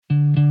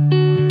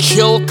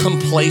Kill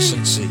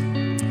complacency.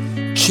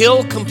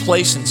 Kill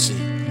complacency.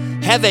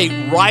 Have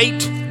a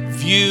right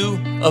view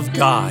of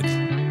God.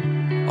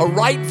 A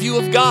right view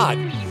of God.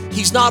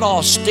 He's not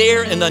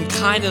austere and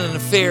unkind and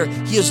unfair.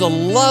 He is a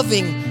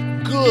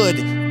loving, good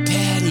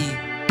daddy.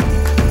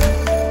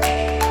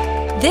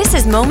 This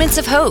is Moments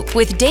of Hope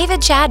with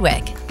David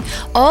Chadwick.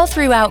 All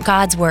throughout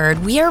God's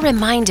Word, we are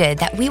reminded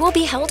that we will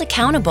be held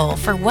accountable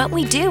for what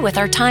we do with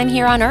our time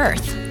here on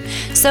earth.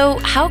 So,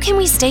 how can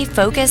we stay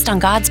focused on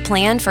God's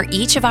plan for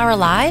each of our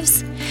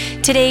lives?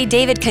 Today,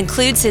 David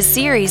concludes his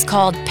series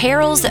called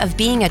Perils of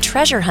Being a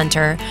Treasure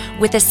Hunter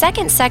with the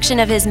second section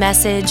of his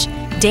message,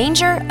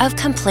 Danger of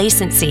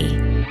Complacency.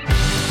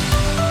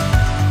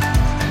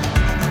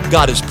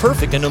 God is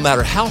perfect, and no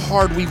matter how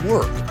hard we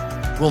work,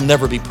 we'll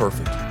never be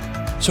perfect.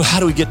 So how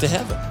do we get to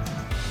heaven?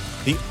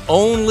 The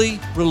only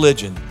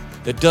religion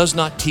that does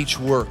not teach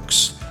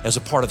works as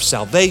a part of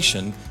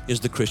salvation is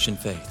the Christian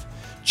faith.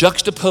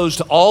 Juxtaposed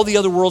to all the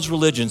other world's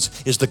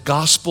religions is the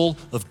gospel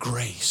of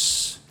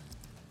grace.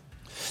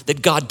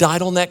 That God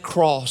died on that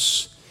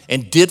cross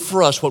and did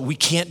for us what we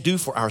can't do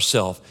for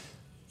ourselves,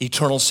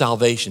 eternal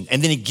salvation.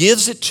 And then He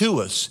gives it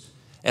to us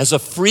as a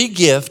free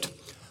gift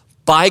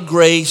by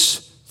grace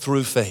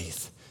through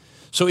faith.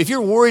 So if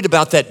you're worried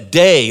about that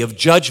day of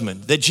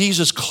judgment that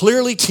Jesus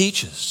clearly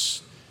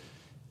teaches,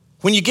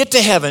 when you get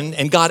to heaven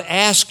and God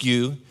asks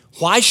you,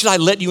 why should I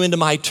let you into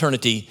my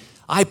eternity?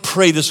 I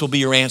pray this will be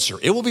your answer.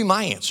 It will be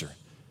my answer.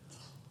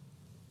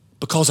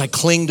 Because I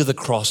cling to the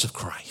cross of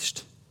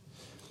Christ.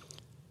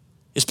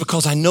 It's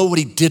because I know what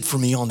He did for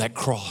me on that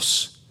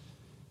cross.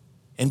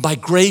 And by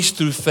grace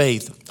through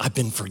faith, I've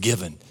been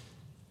forgiven.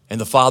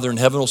 And the Father in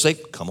heaven will say,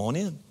 come on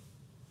in.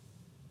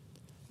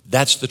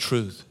 That's the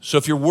truth. So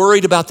if you're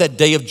worried about that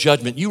day of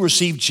judgment, you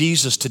receive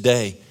Jesus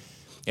today.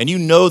 And you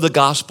know the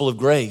gospel of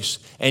grace.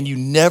 And you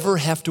never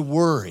have to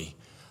worry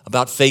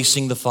about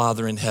facing the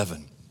Father in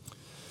heaven.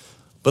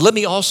 But let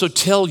me also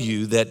tell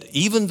you that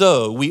even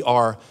though we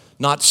are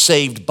not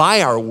saved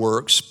by our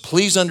works,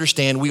 please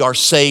understand we are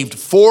saved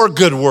for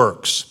good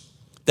works.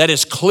 That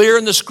is clear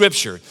in the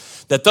scripture,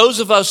 that those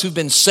of us who've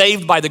been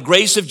saved by the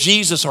grace of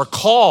Jesus are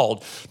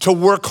called to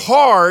work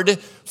hard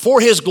for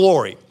His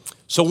glory.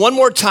 So one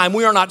more time,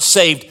 we are not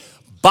saved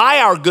by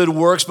our good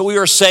works, but we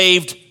are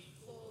saved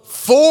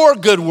for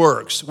good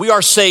works. We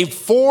are saved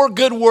for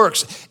good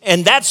works.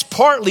 And that's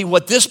partly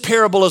what this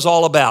parable is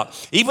all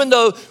about. Even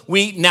though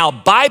we now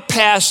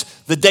bypass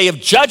the day of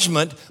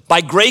judgment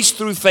by grace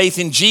through faith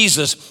in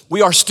Jesus,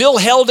 we are still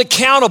held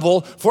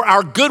accountable for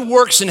our good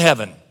works in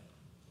heaven.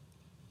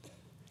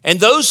 And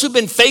those who've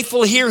been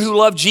faithful here who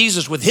love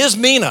Jesus with His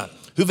mina,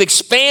 who've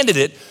expanded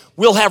it,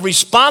 will have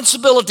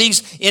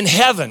responsibilities in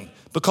heaven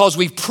because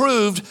we've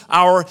proved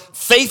our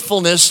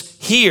faithfulness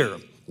here.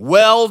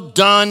 Well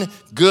done,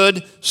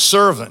 good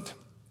servant.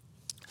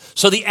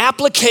 So the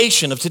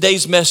application of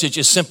today's message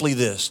is simply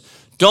this.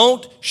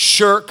 Don't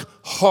shirk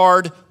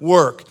hard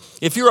work.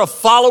 If you're a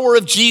follower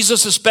of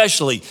Jesus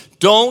especially,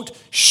 don't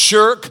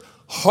shirk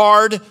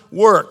hard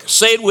work.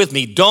 Say it with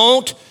me.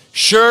 Don't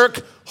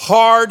shirk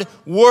hard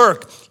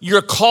work.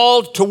 You're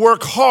called to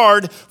work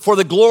hard for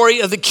the glory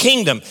of the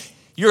kingdom.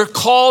 You're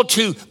called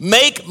to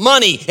make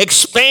money,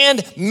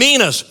 expand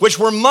minas, which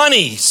were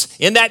monies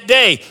in that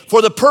day,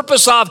 for the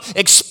purpose of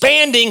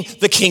expanding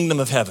the kingdom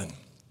of heaven.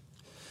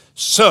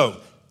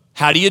 So,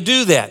 how do you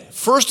do that?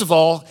 First of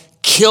all,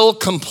 kill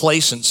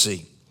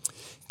complacency.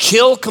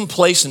 Kill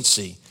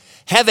complacency.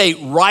 Have a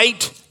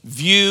right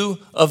view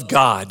of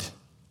God.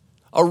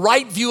 A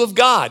right view of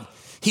God.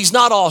 He's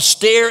not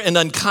austere and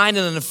unkind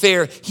and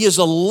unfair. He is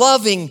a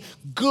loving,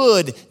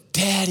 good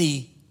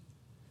daddy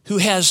who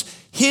has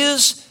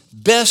His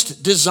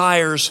best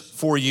desires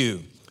for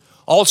you.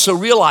 Also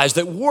realize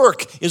that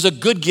work is a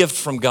good gift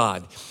from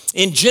God.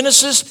 In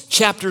Genesis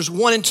chapters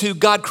 1 and 2,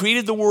 God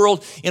created the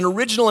world in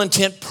original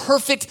intent,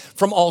 perfect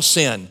from all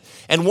sin.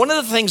 And one of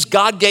the things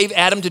God gave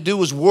Adam to do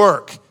was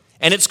work,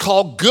 and it's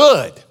called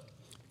good.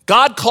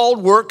 God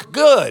called work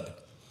good.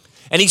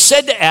 And He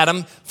said to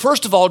Adam,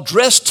 first of all,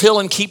 dress, till,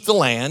 and keep the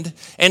land.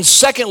 And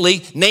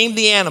secondly, name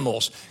the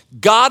animals.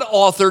 God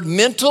authored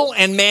mental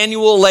and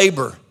manual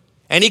labor,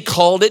 and He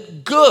called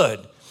it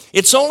good.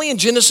 It's only in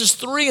Genesis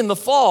 3 in the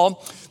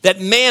fall that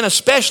man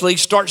especially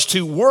starts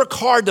to work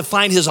hard to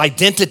find his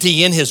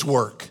identity in his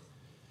work.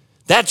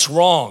 That's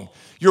wrong.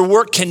 Your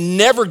work can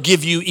never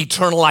give you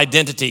eternal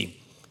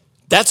identity.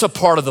 That's a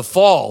part of the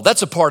fall.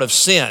 That's a part of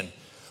sin.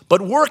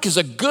 But work is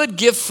a good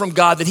gift from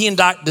God that He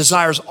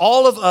desires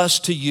all of us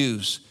to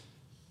use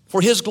for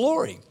His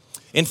glory.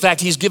 In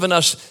fact, He's given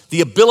us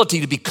the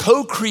ability to be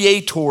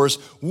co-creators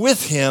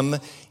with Him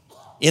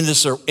in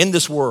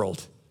this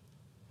world.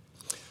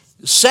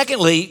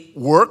 Secondly,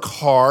 work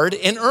hard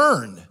and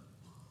earn.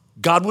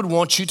 God would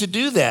want you to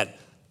do that.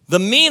 The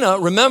mina,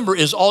 remember,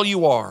 is all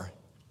you are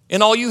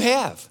and all you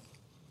have.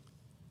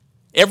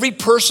 Every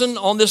person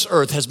on this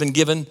earth has been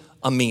given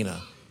a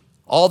mina.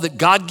 All that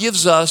God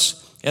gives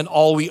us and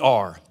all we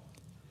are.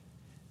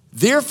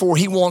 Therefore,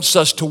 He wants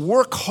us to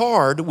work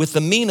hard with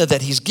the mina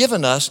that He's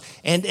given us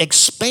and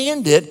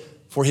expand it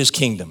for His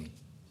kingdom.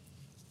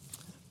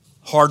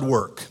 hard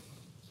work.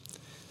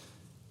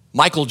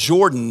 Michael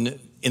Jordan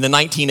in the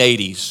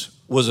 1980s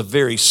was a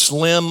very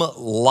slim,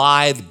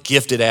 lithe,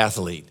 gifted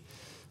athlete.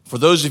 For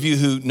those of you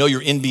who know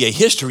your NBA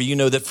history, you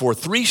know that for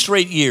 3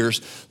 straight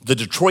years, the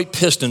Detroit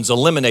Pistons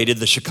eliminated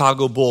the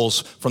Chicago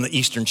Bulls from the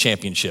Eastern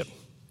Championship.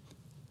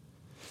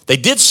 They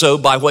did so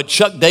by what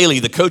Chuck Daly,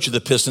 the coach of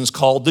the Pistons,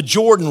 called the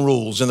Jordan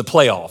rules in the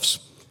playoffs.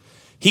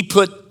 He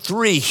put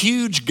 3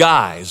 huge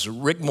guys,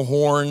 Rick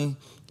Mahorn,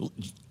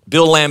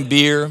 Bill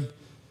Laimbeer,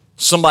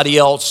 somebody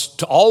else,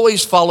 to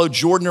always follow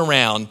Jordan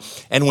around,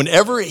 and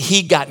whenever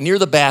he got near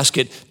the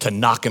basket, to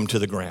knock him to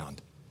the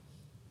ground,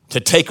 to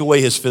take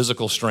away his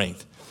physical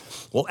strength.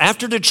 Well,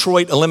 after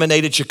Detroit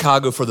eliminated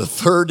Chicago for the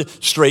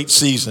 3rd straight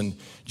season,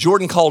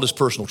 Jordan called his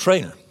personal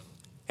trainer,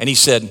 and he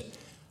said,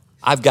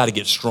 I've got to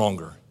get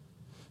stronger.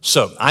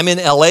 So I'm in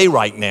LA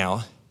right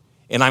now,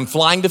 and I'm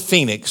flying to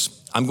Phoenix.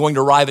 I'm going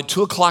to arrive at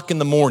 2 o'clock in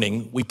the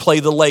morning. We play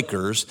the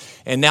Lakers,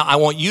 and now I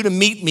want you to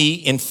meet me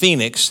in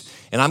Phoenix,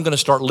 and I'm going to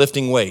start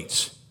lifting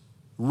weights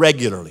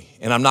regularly,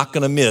 and I'm not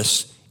going to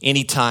miss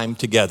any time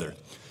together.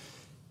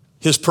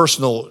 His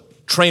personal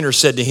trainer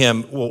said to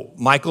him, well,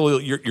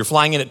 Michael, you're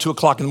flying in at 2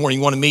 o'clock in the morning.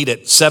 You want to meet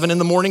at 7 in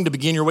the morning to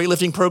begin your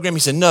weightlifting program? He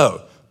said,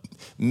 no,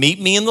 meet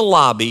me in the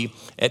lobby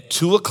at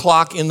 2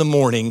 o'clock in the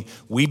morning.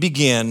 We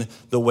begin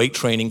the weight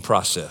training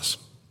process.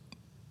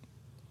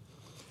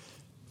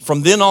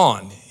 From then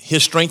on,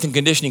 his strength and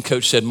conditioning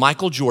coach said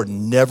Michael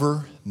Jordan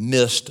never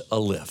missed a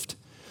lift.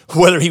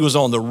 Whether he was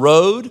on the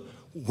road,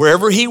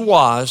 wherever he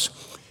was,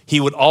 he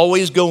would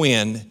always go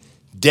in,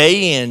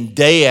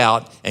 day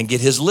out, and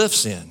get his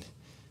lifts in.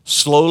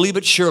 Slowly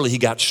but surely, he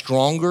got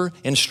stronger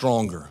and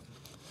stronger.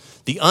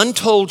 The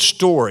untold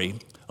story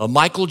of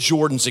Michael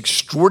Jordan's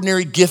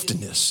extraordinary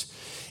giftedness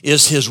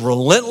is his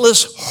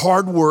relentless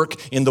hard work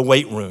in the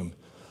weight room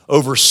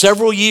over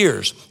several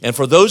years. And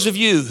for those of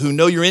you who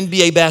know your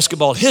NBA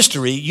basketball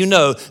history, you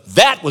know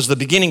that was the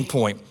beginning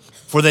point.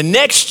 For the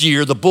next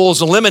year, the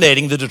Bulls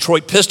eliminating the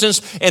Detroit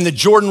Pistons and the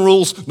Jordan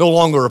rules no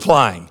longer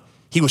applying.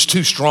 He was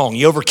too strong.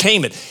 He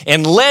overcame it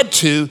and led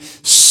to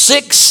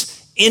 6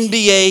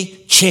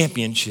 NBA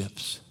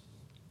championships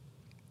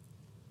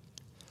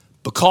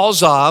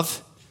because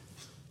of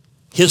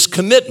his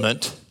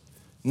commitment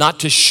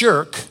not to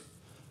shirk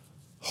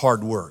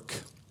hard work.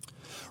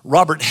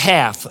 Robert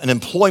Half, an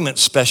employment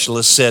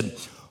specialist, said,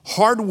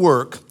 hard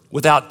work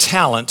without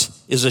talent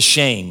is a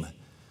shame,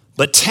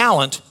 but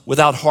talent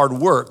without hard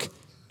work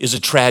is a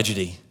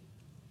tragedy.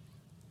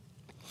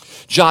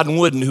 John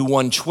Wooden, who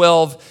won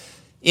 12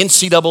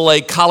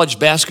 NCAA college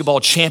basketball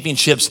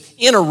championships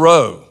in a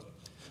row,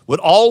 would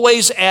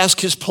always ask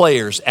his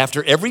players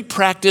after every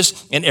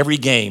practice and every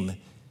game,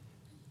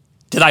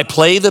 did I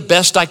play the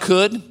best I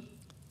could?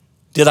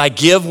 Did I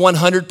give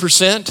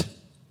 100%?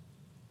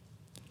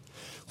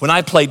 When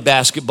I played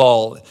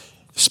basketball,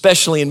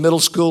 especially in middle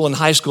school and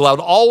high school, I would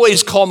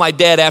always call my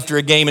dad after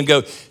a game and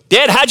go,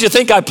 Dad, how'd you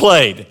think I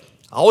played?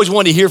 I always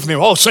wanted to hear from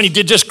him, oh, son, you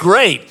did just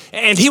great.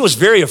 And he was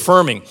very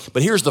affirming.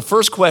 But here's the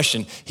first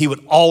question he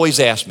would always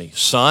ask me,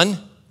 son,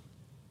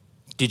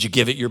 did you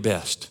give it your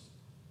best?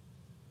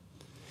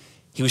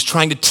 He was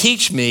trying to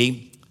teach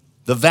me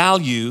the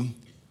value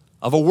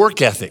of a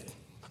work ethic.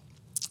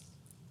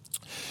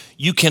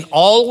 You can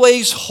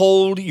always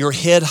hold your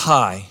head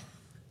high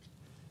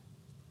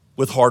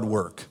with hard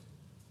work.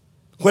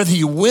 Whether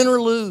you win or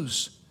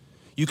lose,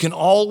 you can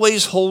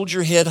always hold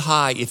your head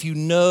high if you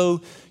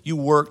know you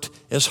worked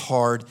as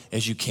hard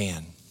as you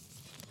can.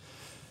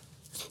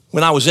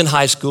 When I was in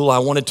high school, I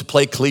wanted to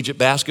play collegiate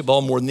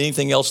basketball more than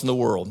anything else in the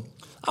world.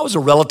 I was a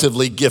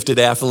relatively gifted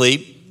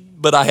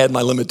athlete, but I had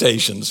my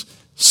limitations.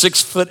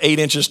 6 foot 8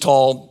 inches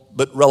tall,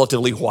 but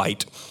relatively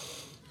white,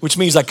 which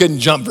means I couldn't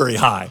jump very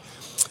high.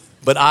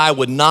 But I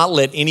would not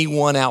let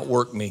anyone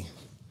outwork me.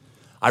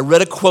 I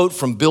read a quote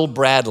from Bill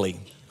Bradley,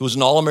 who was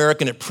an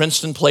All-American at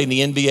Princeton, played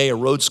in the NBA, a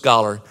Rhodes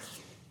Scholar,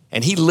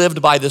 and he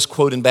lived by this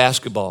quote in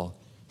basketball.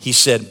 He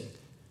said,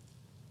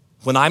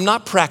 when I'm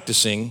not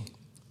practicing,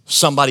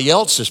 somebody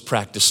else is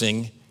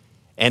practicing,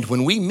 and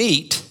when we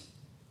meet,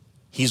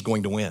 he's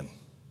going to win.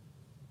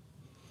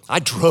 I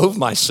drove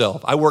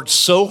myself. I worked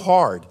so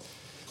hard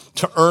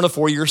to earn a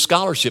 4-year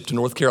scholarship to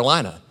North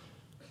Carolina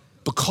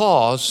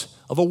because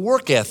of a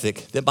work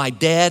ethic that my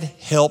dad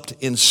helped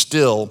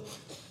instill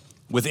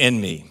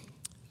within me.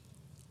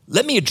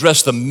 Let me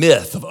address the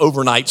myth of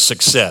overnight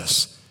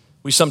success.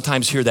 We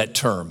sometimes hear that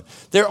term.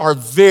 There are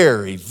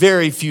very,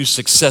 very few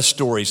success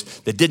stories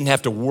that didn't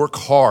have to work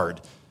hard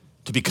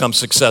to become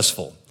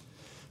successful.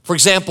 For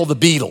example, the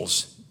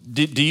Beatles.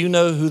 Do you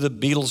know who the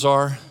Beatles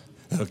are?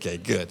 Okay,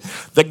 good.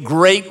 The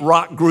great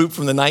rock group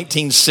from the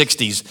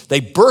 1960s.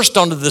 They burst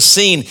onto the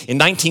scene in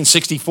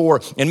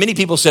 1964, and many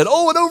people said,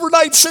 oh, an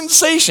overnight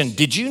sensation.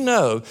 Did you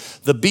know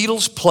the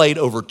Beatles played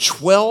over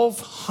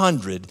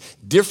 1,200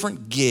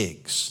 different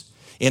gigs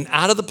in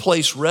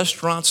out-of-the-place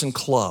restaurants and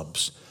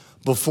clubs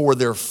before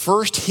their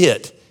first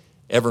hit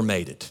ever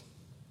made it?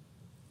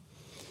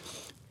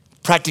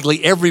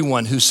 Practically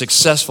everyone who's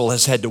successful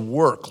has had to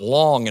work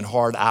long and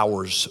hard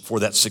hours for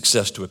that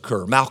success to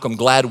occur. Malcolm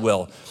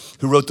Gladwell,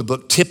 who wrote the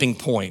book Tipping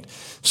Point,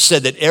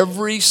 said that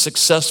every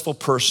successful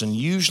person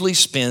usually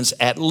spends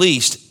at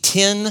least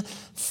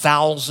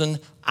 10,000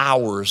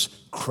 hours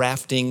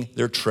crafting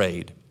their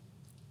trade.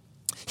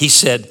 He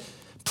said,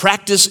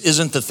 practice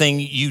isn't the thing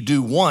you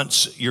do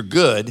once you're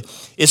good,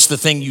 it's the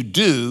thing you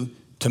do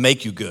to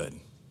make you good.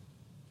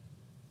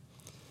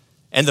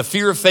 And the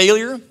fear of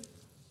failure,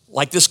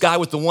 like this guy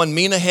with the one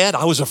Mina head,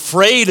 I was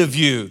afraid of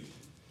you.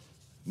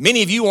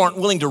 Many of you aren't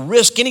willing to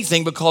risk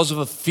anything because of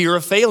a fear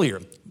of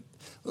failure.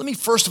 Let me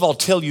first of all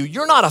tell you,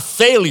 you're not a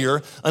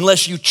failure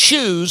unless you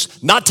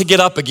choose not to get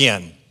up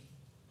again.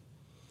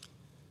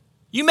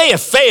 You may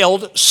have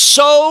failed,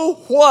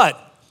 so what?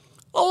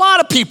 A lot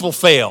of people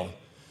fail.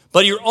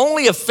 But you're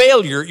only a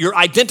failure, your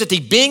identity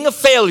being a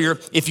failure,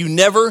 if you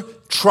never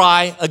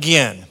try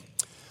again.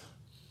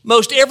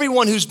 Most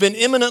everyone who's been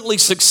eminently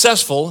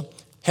successful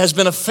has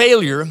been a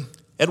failure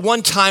at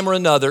one time or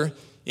another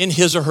in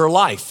his or her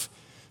life.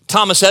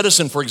 Thomas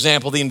Edison, for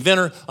example, the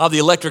inventor of the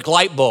electric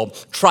light bulb,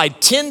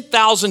 tried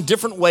 10,000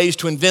 different ways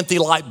to invent the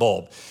light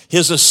bulb.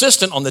 His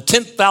assistant on the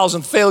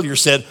 10,000th failure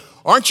said,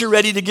 "Aren't you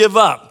ready to give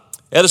up?"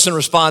 Edison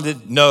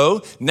responded,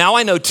 "No, now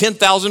I know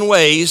 10,000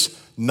 ways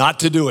not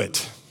to do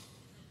it."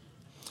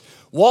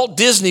 Walt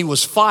Disney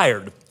was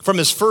fired from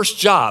his first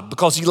job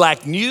because he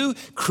lacked new,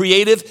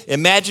 creative,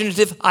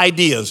 imaginative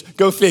ideas.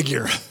 Go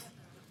figure.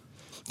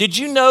 Did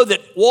you know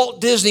that Walt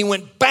Disney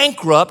went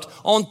bankrupt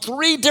on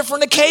 3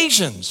 different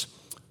occasions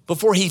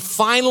before he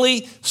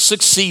finally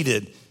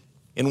succeeded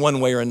in one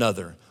way or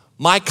another?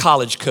 My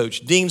college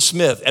coach, Dean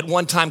Smith, at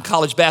one time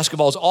college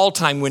basketball's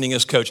all-time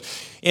winningest coach,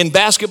 in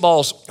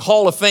basketball's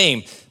Hall of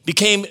Fame,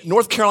 became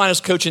North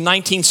Carolina's coach in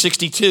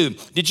 1962.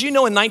 Did you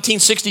know in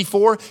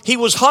 1964, he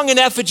was hung in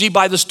effigy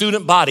by the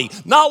student body,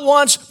 not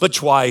once, but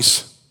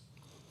twice.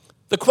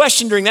 The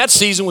question during that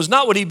season was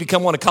not would he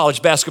become one of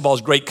college basketball's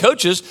great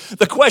coaches.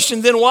 The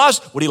question then was,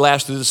 would he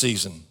last through the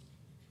season?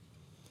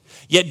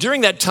 Yet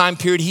during that time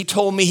period, he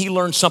told me he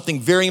learned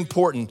something very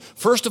important.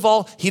 First of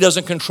all, he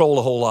doesn't control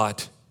a whole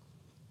lot.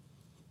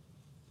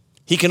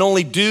 He can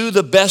only do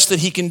the best that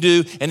he can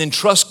do and then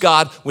trust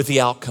God with the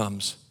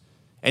outcomes.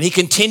 And he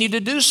continued to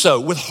do so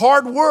with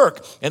hard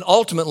work, and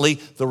ultimately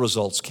the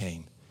results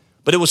came.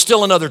 But it was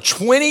still another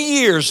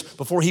 20 years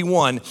before he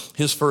won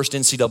his first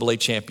NCAA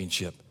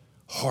championship.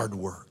 Hard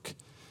work.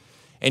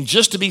 And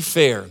just to be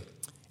fair,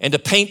 and to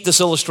paint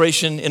this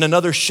illustration in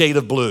another shade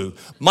of blue,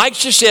 Mike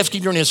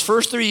Krzyzewski, during his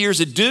first 3 years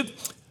at Duke,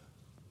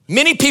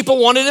 many people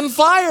wanted him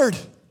fired.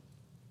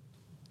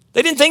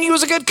 They didn't think he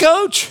was a good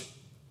coach.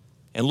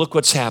 And look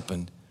what's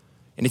happened.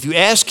 And if you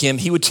ask him,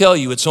 he would tell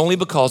you, it's only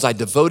because I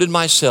devoted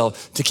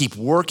myself to keep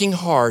working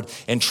hard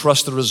and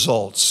trust the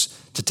results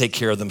to take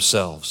care of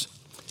themselves.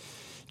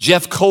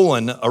 Jeff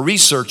Cohen, a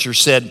researcher,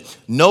 said,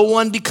 no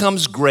one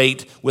becomes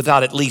great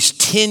without at least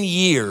 10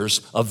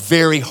 years of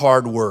very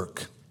hard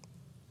work.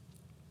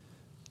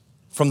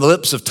 From the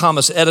lips of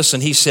Thomas Edison,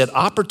 he said,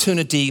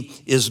 opportunity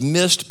is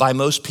missed by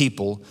most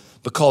people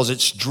because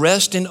it's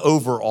dressed in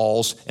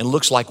overalls and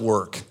looks like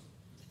work.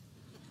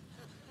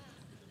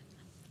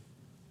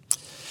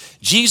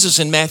 Jesus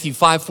in Matthew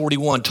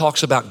 5:41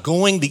 talks about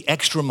going the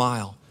extra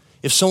mile.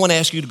 If someone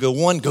asks you to go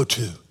 1, go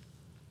 2.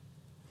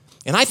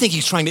 And I think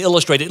he's trying to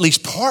illustrate, at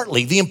least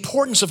partly, the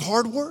importance of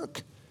hard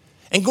work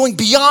and going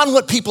beyond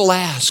what people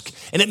ask.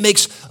 And it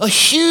makes a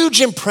huge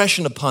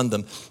impression upon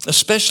them,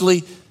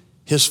 especially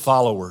his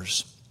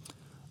followers.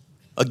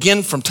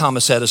 Again from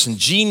Thomas Edison,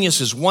 genius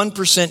is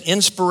 1%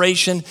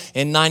 inspiration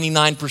and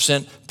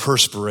 99%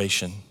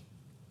 perspiration.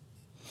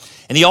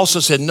 And he also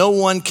said, no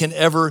one can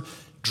ever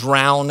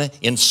drown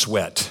in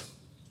sweat.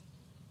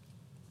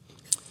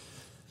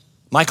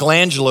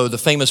 Michelangelo, the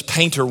famous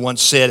painter,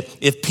 once said,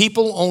 if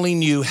people only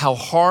knew how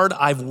hard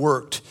I've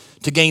worked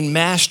to gain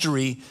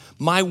mastery,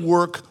 my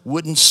work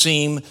wouldn't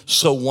seem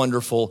so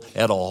wonderful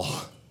at all.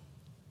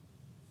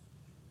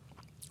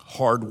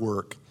 Hard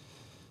work.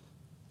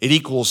 It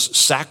equals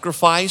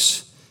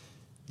sacrifice,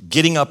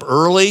 getting up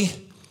early,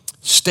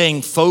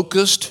 staying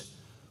focused,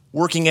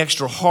 working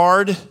extra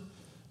hard,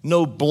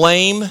 no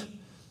blame,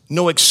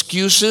 no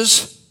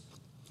excuses.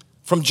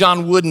 From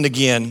John Wooden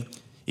again,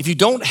 if you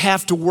don't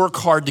have to work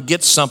hard to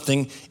get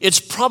something, it's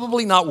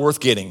probably not worth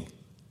getting.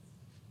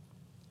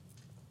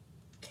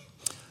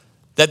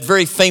 That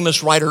very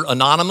famous writer,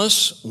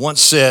 Anonymous,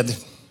 once said,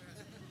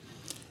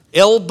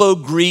 elbow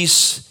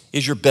grease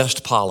is your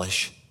best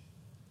polish.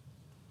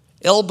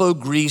 Elbow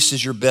grease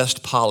is your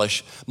best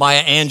polish.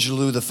 Maya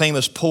Angelou, the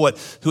famous poet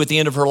who at the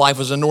end of her life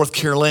was a North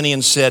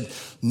Carolinian, said,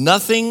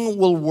 nothing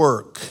will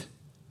work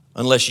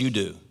unless you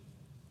do.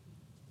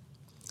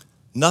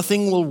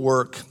 Nothing will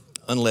work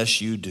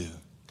unless you do.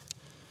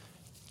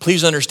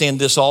 Please understand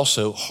this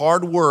also.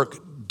 Hard work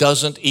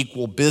doesn't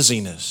equal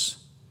busyness.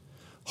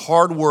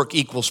 Hard work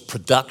equals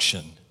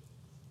production.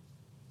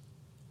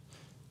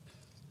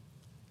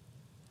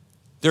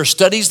 There are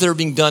studies that are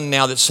being done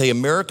now that say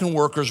American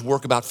workers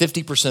work about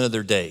 50% of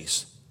their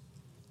days.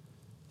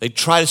 They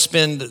try to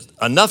spend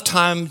enough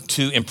time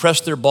to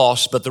impress their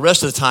boss, but the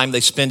rest of the time they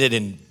spend it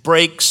in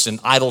breaks and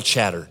idle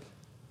chatter.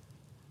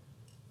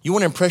 You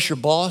want to impress your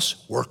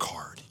boss? Work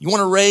hard. You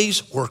want a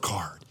raise? Work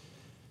hard.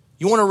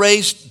 You want a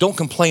raise? Don't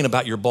complain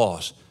about your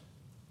boss.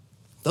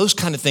 Those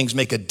kind of things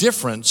make a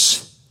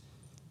difference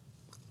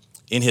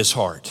in his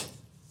heart.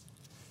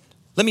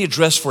 Let me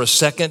address for a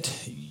second,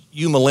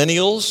 you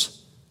millennials,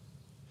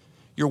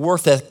 your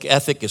work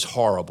ethic is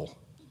horrible.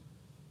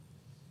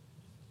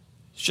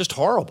 It's just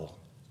horrible.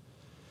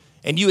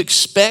 And you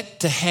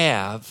expect to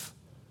have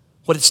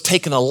what it's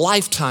taken a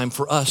lifetime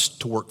for us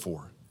to work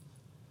for.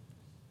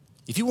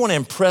 If you want to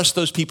impress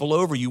those people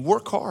over, you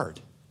work hard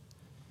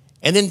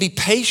and then be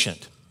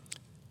patient.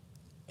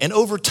 And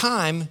over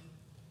time,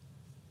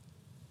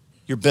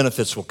 your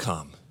benefits will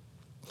come.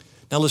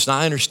 Now listen,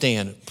 I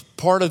understand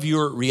part of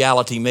your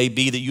reality may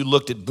be that you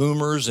looked at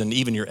boomers and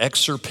even your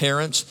ex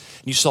parents,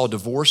 and you saw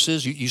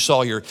divorces, you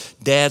saw your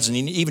dads and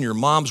even your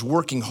moms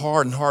working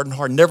hard and hard and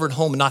hard, never at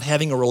home and not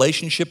having a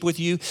relationship with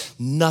you.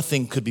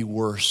 Nothing could be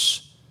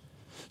worse.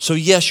 So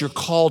yes, you're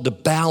called to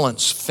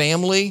balance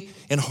family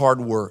and hard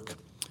work.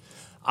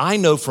 I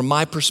know from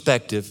my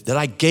perspective that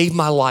I gave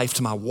my life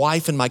to my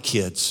wife and my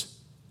kids.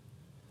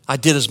 I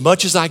did as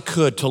much as I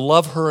could to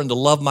love her and to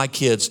love my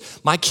kids.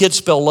 My kids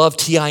spell love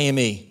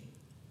T-I-M-E.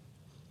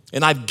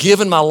 And I've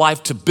given my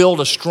life to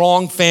build a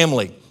strong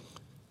family.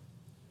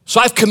 So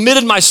I've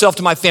committed myself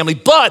to my family,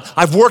 but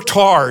I've worked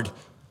hard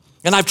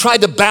and I've tried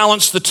to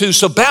balance the two.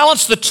 So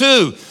balance the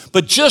two,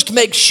 but just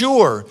make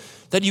sure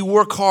that you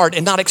work hard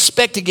and not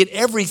expect to get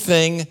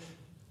everything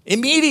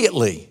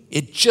immediately.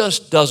 It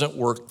just doesn't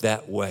work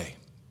that way.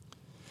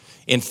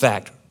 In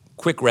fact,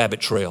 quick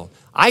rabbit trail.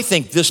 I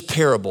think this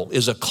parable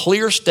is a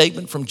clear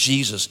statement from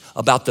Jesus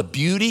about the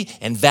beauty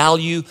and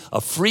value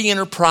of free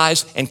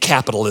enterprise and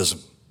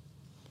capitalism.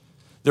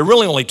 There are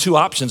really only two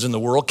options in the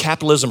world,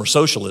 capitalism or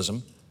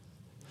socialism.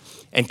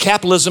 And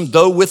capitalism,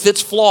 though with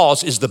its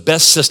flaws, is the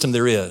best system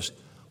there is.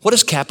 What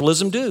does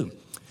capitalism do?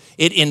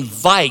 It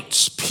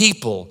invites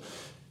people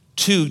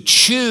to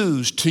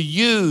choose to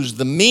use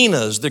the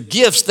minas, the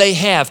gifts they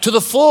have to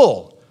the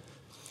full.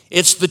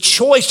 It's the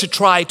choice to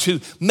try to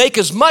make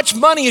as much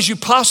money as you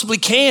possibly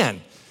can.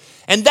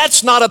 And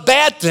that's not a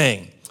bad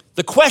thing.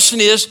 The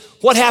question is,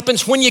 what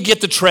happens when you get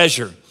the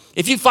treasure?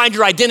 If you find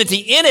your identity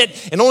in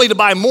it and only to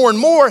buy more and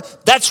more,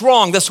 that's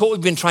wrong. That's what we've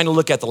been trying to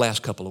look at the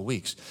last couple of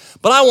weeks.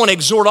 But I want to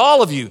exhort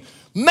all of you,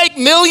 make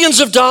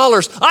millions of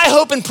dollars. I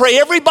hope and pray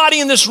everybody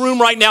in this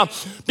room right now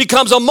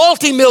becomes a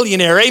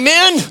multimillionaire.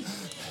 Amen?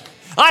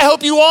 I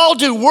hope you all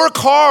do. Work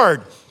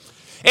hard.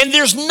 And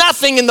there's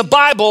nothing in the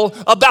Bible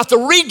about the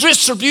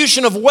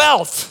redistribution of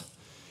wealth.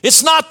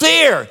 It's not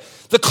there.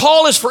 The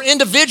call is for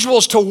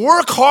individuals to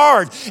work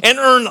hard and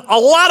earn a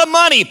lot of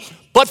money,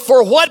 but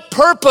for what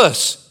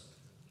purpose?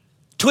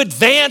 To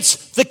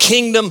advance the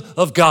kingdom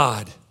of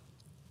God.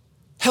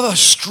 Have a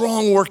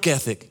strong work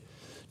ethic.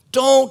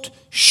 Don't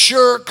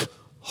shirk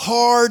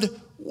hard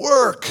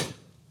work.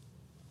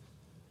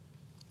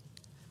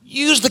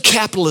 Use the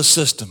capitalist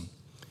system.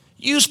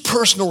 Use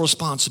personal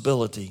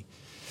responsibility.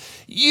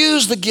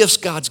 Use the gifts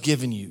God's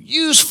given you.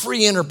 Use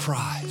free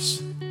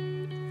enterprise.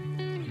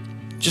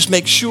 Just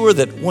make sure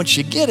that once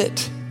you get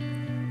it,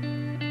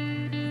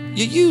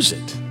 you use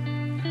it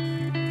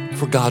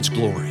for God's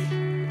glory.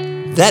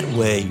 That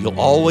way, you'll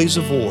always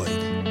avoid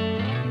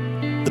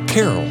the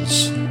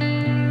perils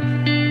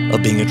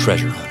of being a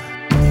treasure hunter.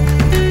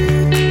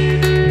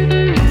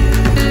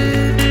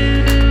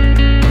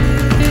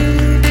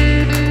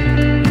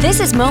 This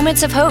is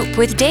Moments of Hope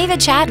with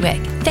David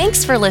Chadwick.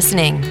 Thanks for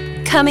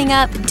listening. Coming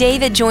up,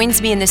 David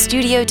joins me in the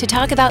studio to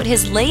talk about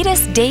his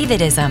latest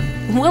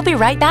Davidism. We'll be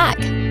right back.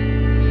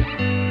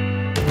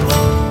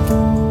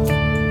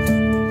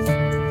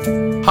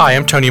 Hi,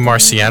 I'm Tony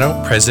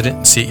Marciano, President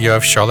and CEO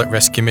of Charlotte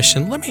Rescue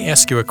Mission. Let me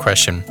ask you a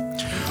question.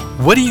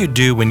 What do you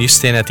do when you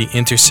stand at the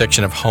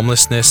intersection of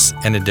homelessness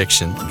and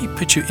addiction? Let me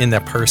put you in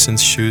that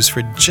person's shoes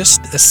for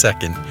just a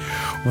second.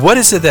 What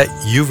is it that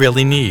you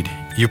really need?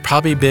 You've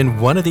probably been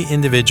one of the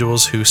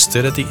individuals who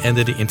stood at the end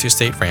of the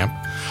interstate ramp,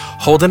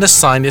 holding a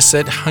sign that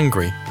said,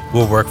 "Hungry,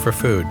 will work for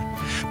food."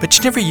 But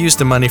you never used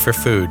the money for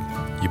food.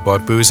 You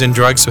bought booze and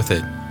drugs with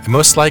it. And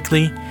most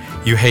likely,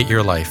 you hate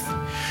your life.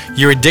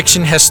 Your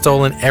addiction has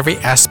stolen every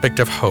aspect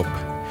of hope.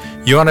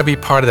 You want to be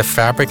part of the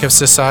fabric of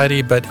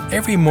society, but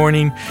every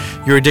morning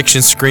your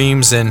addiction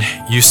screams and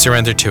you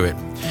surrender to it.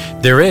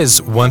 There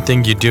is one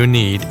thing you do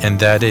need, and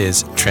that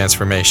is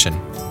transformation.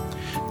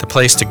 The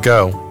place to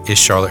go is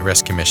Charlotte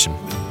Rescue Mission.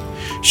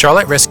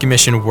 Charlotte Rescue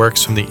Mission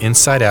works from the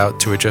inside out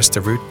to address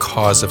the root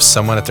cause of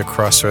someone at the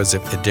crossroads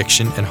of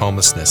addiction and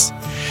homelessness.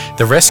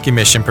 The Rescue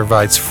Mission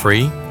provides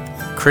free,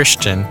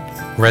 Christian,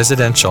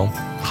 residential,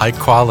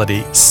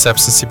 high-quality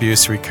substance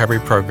abuse recovery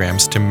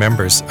programs to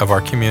members of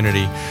our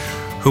community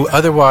who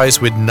otherwise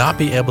would not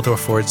be able to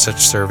afford such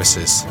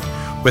services.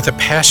 With a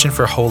passion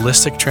for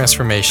holistic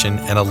transformation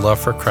and a love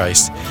for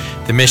Christ,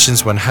 the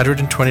mission's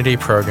 120-day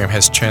program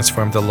has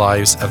transformed the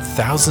lives of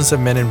thousands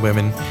of men and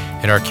women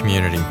in our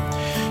community.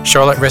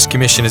 Charlotte Rescue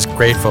Mission is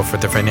grateful for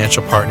the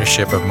financial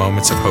partnership of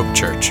Moments of Hope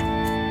Church.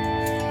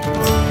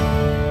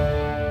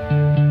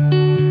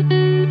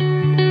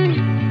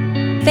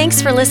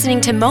 Thanks for listening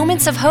to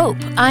Moments of Hope.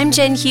 I'm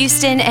Jen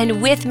Houston,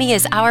 and with me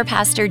is our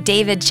pastor,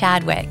 David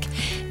Chadwick.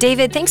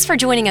 David, thanks for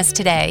joining us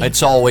today.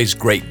 It's always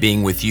great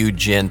being with you,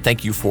 Jen.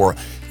 Thank you for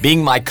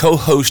being my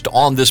co-host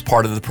on this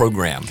part of the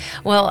program.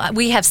 Well,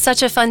 we have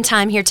such a fun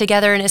time here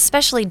together, and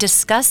especially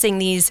discussing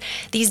these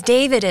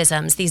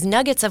Davidisms, these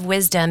nuggets of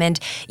wisdom. And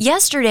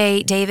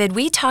yesterday, David,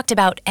 we talked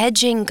about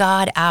edging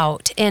God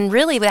out, and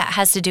really that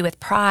has to do with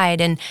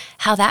pride and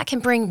how that can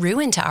bring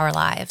ruin to our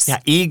lives. Yeah,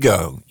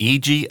 ego,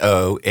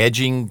 E-G-O,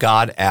 edging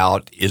God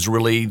out is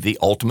really the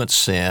ultimate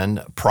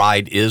sin.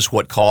 Pride is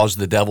what caused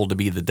the devil to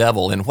be the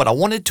devil. And what I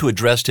wanted to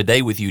address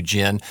today with you,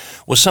 Jen,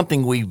 was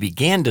something we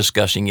began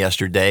discussing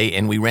yesterday,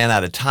 and we ran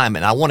out of time,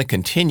 and I want to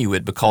continue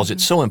it because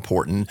it's so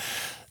important.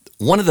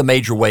 One of the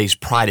major ways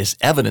pride is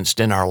evidenced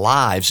in our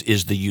lives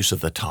is the use of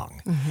the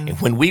tongue. And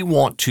when we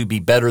want to be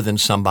better than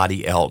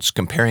somebody else,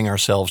 comparing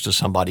ourselves to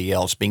somebody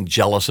else, being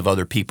jealous of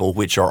other people,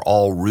 which are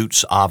all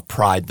roots of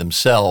pride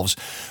themselves,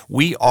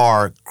 we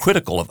are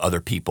critical of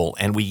other people,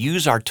 and we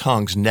use our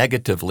tongues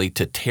negatively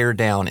to tear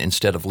down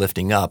instead of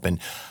lifting up. And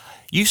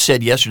you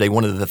said yesterday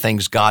one of the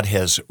things God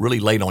has really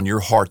laid on your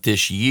heart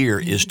this year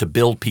is to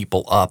build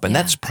people up, and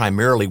that's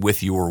primarily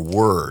with your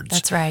words.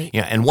 That's right.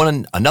 Yeah,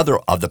 and another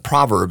of the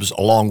Proverbs,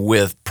 along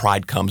with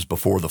pride comes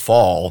before the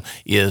fall,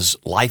 is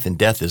life and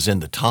death is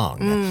in the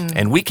tongue.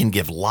 And we can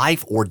give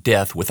life or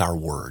death with our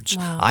words.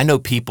 Wow. I know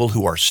people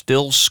who are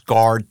still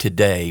scarred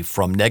today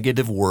from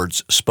negative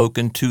words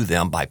spoken to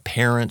them by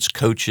parents,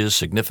 coaches,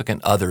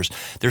 significant others.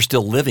 They're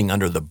still living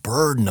under the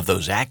burden of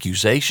those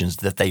accusations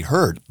that they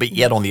heard. But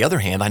yet, on the other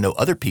hand, I know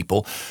other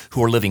people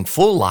who are living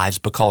full lives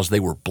because they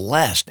were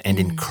blessed and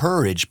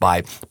encouraged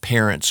by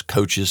parents,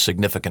 coaches,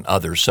 significant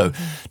others. So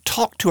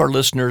talk to our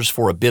listeners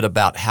for a bit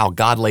about how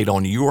God laid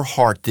on your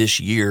heart this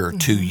year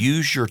to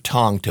use your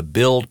tongue to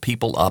build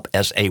people up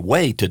as a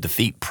way to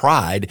defeat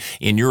pride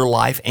in your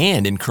life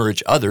and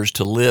encourage others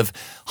to live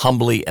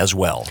humbly as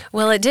well.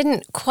 Well, it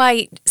didn't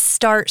quite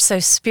start so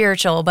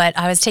spiritual, but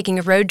I was taking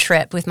a road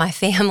trip with my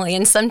family,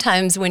 and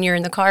sometimes when you're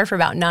in the car for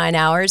about 9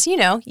 hours,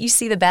 you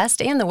see the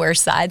best and the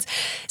worst sides.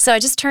 So I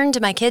just turned to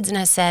my kids and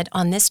I said,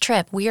 on this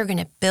trip, we are going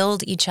to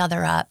build each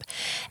other up.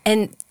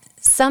 And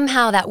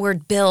somehow that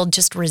word build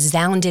just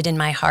resounded in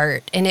my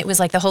heart. And it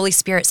was like the Holy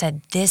Spirit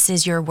said, this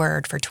is your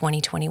word for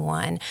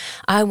 2021.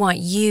 I want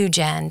you,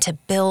 Jen, to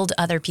build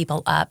other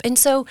people up. And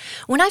so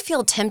when I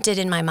feel tempted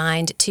in my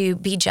mind to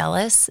be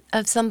jealous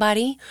of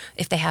somebody,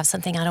 if they have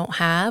something I don't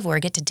have, or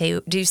get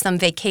to do some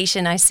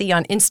vacation I see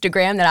on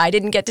Instagram that I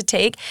didn't get to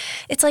take,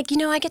 it's like,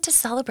 I get to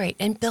celebrate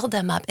and build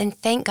them up and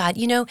thank God.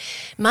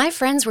 My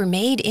friends were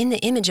made in the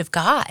image of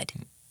God.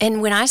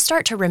 And when I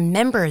start to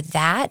remember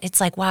that, it's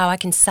like, wow, I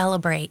can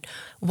celebrate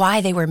why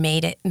they were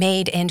made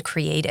and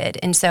created.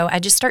 And so I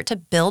just start to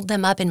build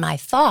them up in my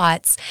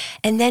thoughts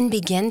and then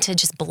begin to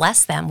just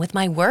bless them with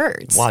my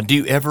words. Wow. Do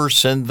you ever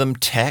send them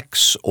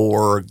texts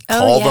or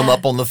call them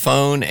up on the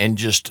phone and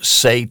just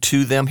say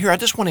to them, here, I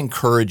just want to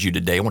encourage you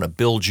today. I want to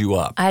build you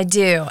up. I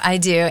do.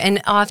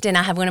 And often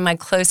I have one of my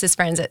closest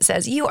friends that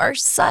says, you are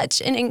such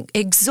an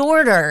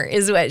exhorter,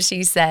 is what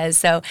she says.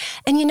 So,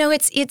 and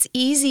it's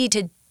easy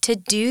to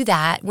do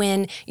that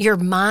when your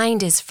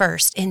mind is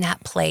first in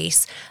that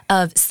place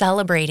of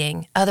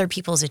celebrating other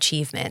people's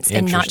achievements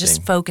and not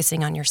just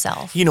focusing on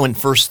yourself. In 1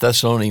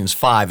 Thessalonians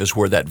 5 is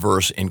where that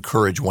verse,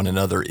 encourage one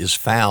another, is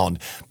found.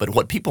 But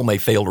what people may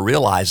fail to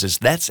realize is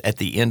that's at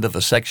the end of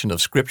a section of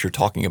Scripture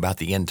talking about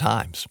the end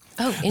times.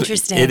 Oh,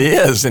 interesting. It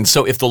is. And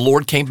so if the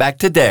Lord came back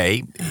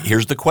today,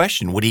 here's the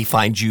question. Would he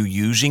find you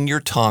using your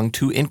tongue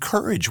to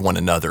encourage one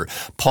another?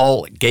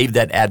 Paul gave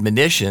that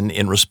admonition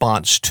in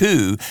response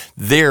to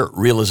their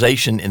realization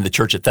in the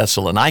church at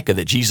Thessalonica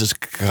that Jesus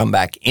could come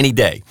back any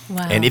day.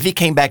 Wow. And if he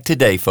came back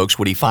today, folks,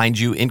 would he find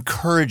you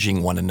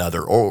encouraging one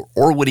another, or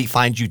would he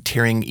find you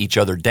tearing each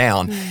other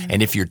down?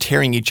 And if you're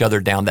tearing each other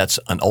down, that's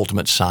an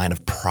ultimate sign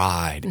of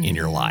pride in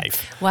your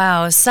life.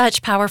 Wow,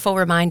 such powerful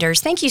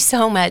reminders. Thank you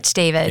so much,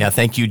 David. Yeah,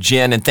 thank you,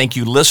 Jen, and thank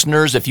you,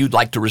 listeners. If you'd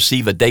like to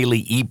receive a daily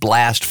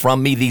e-blast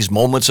from me, these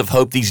moments of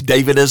hope, these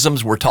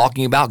Davidisms we're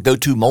talking about, go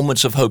to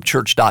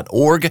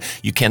momentsofhopechurch.org.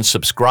 You can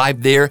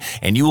subscribe there,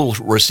 and you will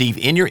receive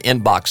in your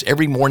inbox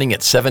every morning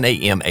at 7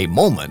 a.m. a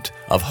moment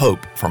of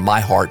hope from my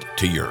heart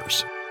to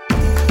yours.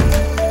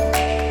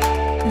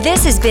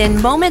 This has been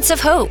Moments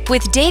of Hope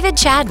with David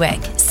Chadwick,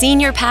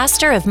 Senior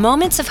Pastor of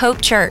Moments of Hope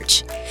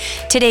Church.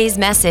 Today's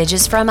message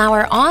is from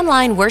our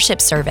online worship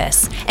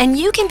service, and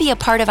you can be a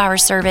part of our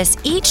service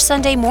each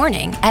Sunday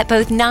morning at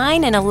both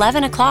 9 and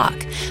 11 o'clock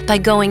by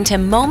going to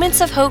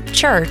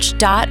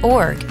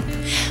momentsofhopechurch.org.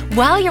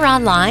 While you're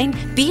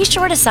online, be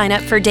sure to sign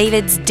up for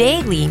David's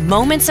daily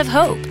Moments of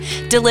Hope,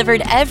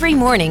 delivered every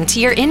morning to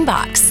your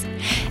inbox.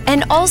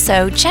 And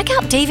also, check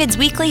out David's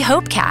weekly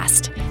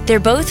Hopecast. They're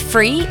both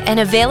free and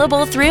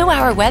available through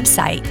our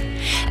website.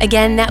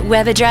 Again, that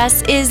web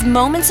address is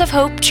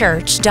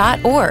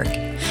momentsofhopechurch.org.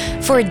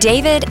 For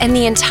David and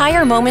the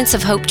entire Moments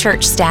of Hope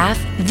Church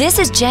staff, this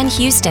is Jen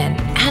Houston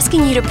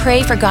asking you to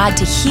pray for God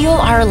to heal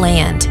our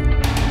land.